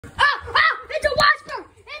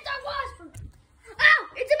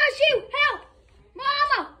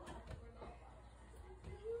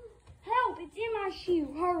shoe.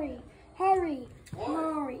 Hurry, hurry,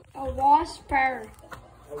 hurry. A wasper.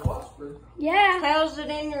 A wasper? Yeah. How's it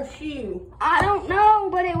in your shoe? I don't know,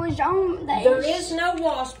 but it was on the... There is no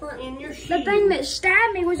wasper in your shoe. The thing that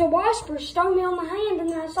stabbed me was a wasper. Stung me on my hand, and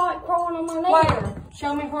then I saw it crawling on my leg. Where?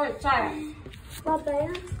 Show me where it's at. Right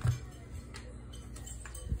there.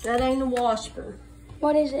 That ain't a wasper.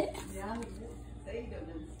 What is it?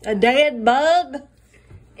 A dead bug?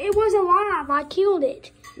 It was alive. I killed it.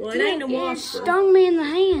 Well, it ain't a It wasper. stung me in the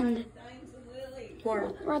hand.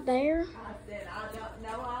 Where? Right there.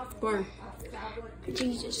 Where?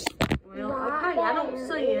 Jesus. Well, Right okay, I don't there.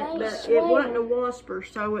 see it, ain't but it sweating. wasn't a wasper,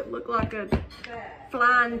 so it looked like a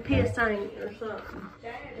flying piss ant or something.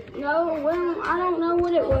 No, well, I don't know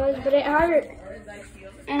what it was, but it hurt.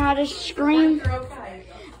 And I just screamed.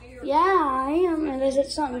 Yeah, I am. And is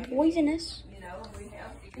it something poisonous?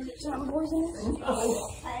 Is it something poisonous?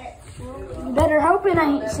 You better hope it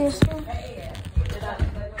ain't, sister.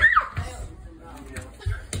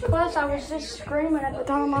 Plus, I was just screaming at the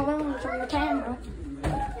top of my lungs on the camera.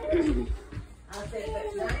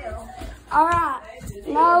 Alright.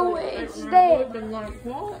 No, it's dead. Like,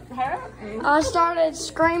 what happened? I started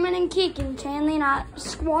screaming and kicking, and then I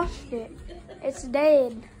squashed it. It's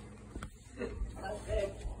dead.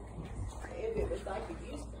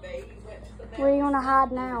 Where are you gonna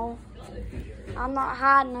hide now? I'm not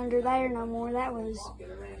hiding under there no more. That was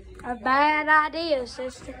a bad idea,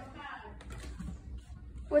 sister.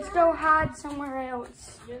 Let's go hide somewhere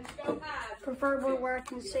else. Preferably where I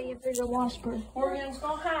can see if there's a wasper. We're gonna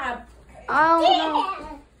go hide. I don't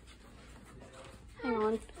know. Hang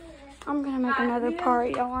on. I'm gonna make another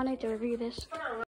part, y'all. I need to review this.